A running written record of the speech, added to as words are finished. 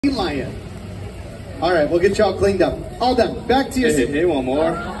Lion. All right, we'll get you all cleaned up. All done. Back to your seat. Hey, one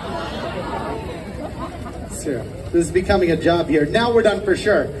more. Sarah, this is becoming a job here. Now we're done for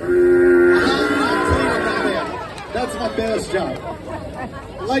sure. That's my best job.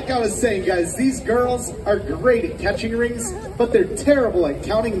 Like I was saying, guys, these girls are great at catching rings, but they're terrible at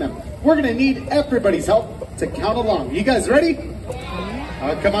counting them. We're going to need everybody's help to count along. You guys ready?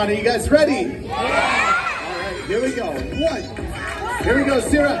 Come on, are you guys ready? All right, here we go. 1. Here we go,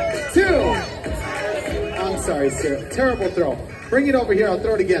 Sarah. 2. I'm sorry, Sarah. Terrible throw. Bring it over here. I'll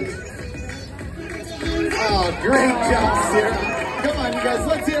throw it again. Oh, great job, Sarah. Come on, you guys.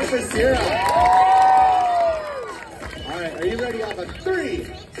 Let's hear it for Sarah. All right, are you ready? On a 3.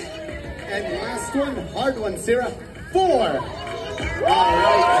 And last one, hard one, Sarah. 4. All right,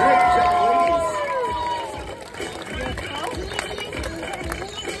 great job,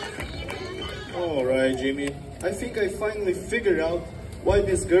 ladies. All right, Jimmy. I think I finally figured out why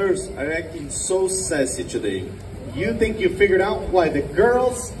these girls are acting so sassy today. You think you figured out why the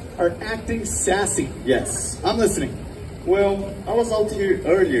girls are acting sassy? Yes. I'm listening. Well, I was out here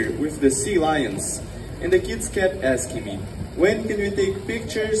earlier with the sea lions, and the kids kept asking me, when can we take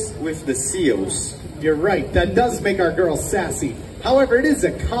pictures with the seals? You're right, that does make our girls sassy. However, it is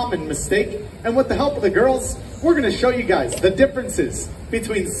a common mistake, and with the help of the girls, we're going to show you guys the differences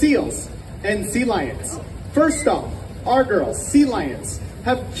between seals and sea lions. First off, our girls, sea lions,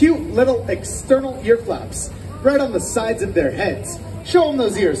 have cute little external ear flaps right on the sides of their heads. Show them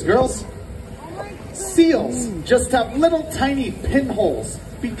those ears, girls. Seals just have little tiny pinholes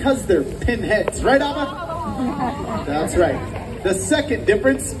because they're pinheads. Right, Amma? That's right. The second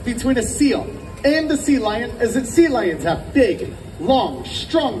difference between a seal and a sea lion is that sea lions have big, long,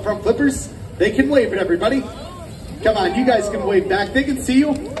 strong front flippers. They can wave at everybody. Come on, you guys can wave back. They can see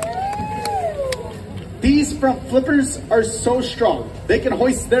you. These front flippers are so strong, they can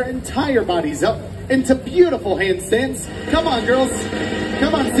hoist their entire bodies up into beautiful handstands. Come on, girls.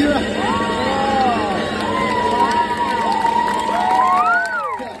 Come on, Sarah.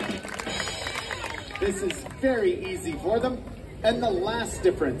 This is very easy for them. And the last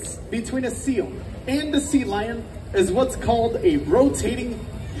difference between a seal and a sea lion is what's called a rotating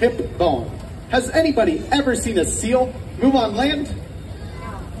hip bone. Has anybody ever seen a seal move on land?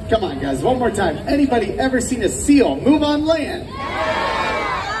 Come on, guys, one more time. Anybody ever seen a seal move on land?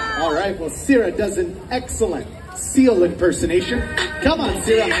 All right, well, Sarah does an excellent seal impersonation. Come on,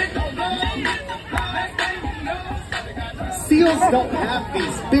 Sarah. Seals don't have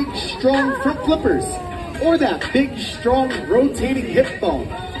these big, strong front flippers or that big, strong, rotating hip bone.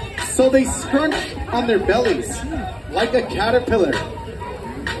 So they scrunch on their bellies like a caterpillar.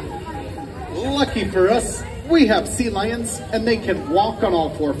 Lucky for us, we have sea lions, and they can walk on all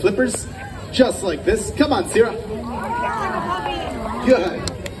 4 flippers, just like this. Come on, Sarah. Good.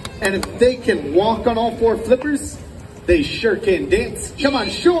 And if they can walk on all 4 flippers, they sure can dance. Come on,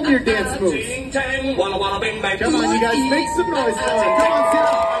 show them your dance moves. Come on, you guys, make some noise for it. Come on,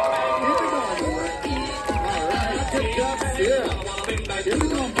 Sarah. Here we go. All right, good job, Sarah. Here we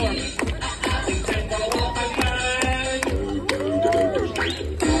go for me.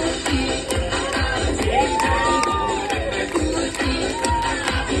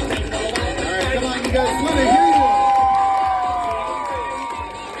 Guys, let me hear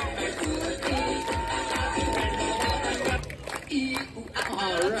you.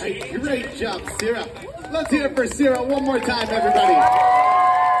 All right, great job, Sarah. Let's hear it for Sarah one more time, everybody.